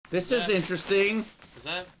This is interesting. Is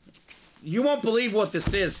that? You won't believe what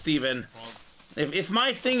this is, Steven. Well, If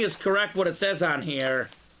my thing is correct, what it says on here,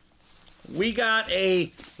 we got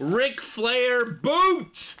a Ric Flair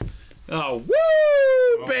boot. Oh,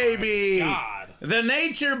 woo, baby. My God. The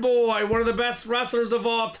Nature Boy, one of the best wrestlers of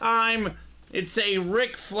all time. It's a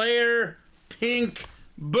Ric Flair pink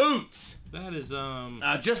boot. That is,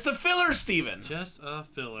 Just a filler, Steven. just a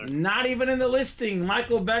filler. Not even in the listing.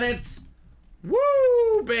 Michael Bennett.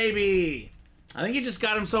 Woo, baby. I think he just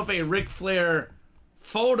got himself a Ric Flair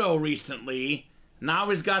photo recently. Now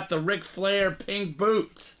he's got the Ric Flair pink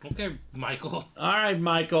boots. Okay, Michael. All right,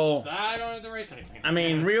 Michael. I don't have to race anything. I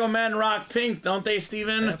mean, real men rock pink, don't they,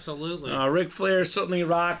 Steven? Absolutely. Ric Flair certainly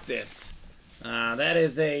rocked it. That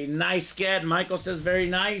is a nice get. Michael says very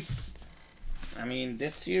nice. I mean,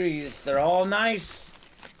 this series, they're all nice.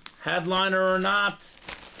 Headliner or not.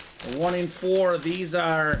 1 in 4. These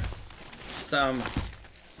are some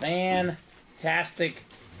fantastic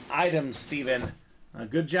items, Steven.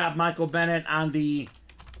 Good job, Michael Bennett, on the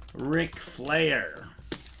Ric Flair.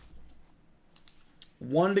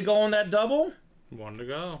 1 to go on that double. 1 to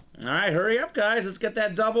go. All right, hurry up, guys. Let's get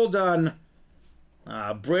that double done.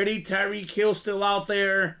 Brady, Tyreek Hill still out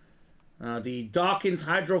there. The Dawkins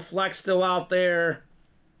Hydroflex still out there.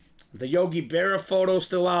 The Yogi Berra photo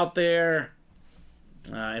still out there.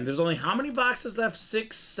 And there's only how many boxes left?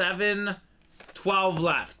 6, 7, 12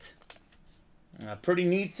 left. Pretty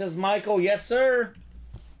neat, says Michael. Yes, sir.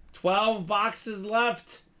 12 boxes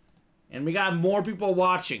left. And we got more people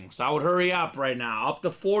watching, so I would hurry up right now. Up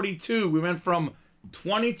to 42. We went from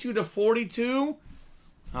 22 to 42.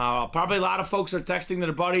 Probably a lot of folks are texting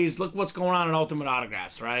their buddies, look what's going on in Ultimate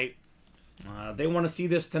Autographs, right? They want to see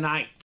this tonight.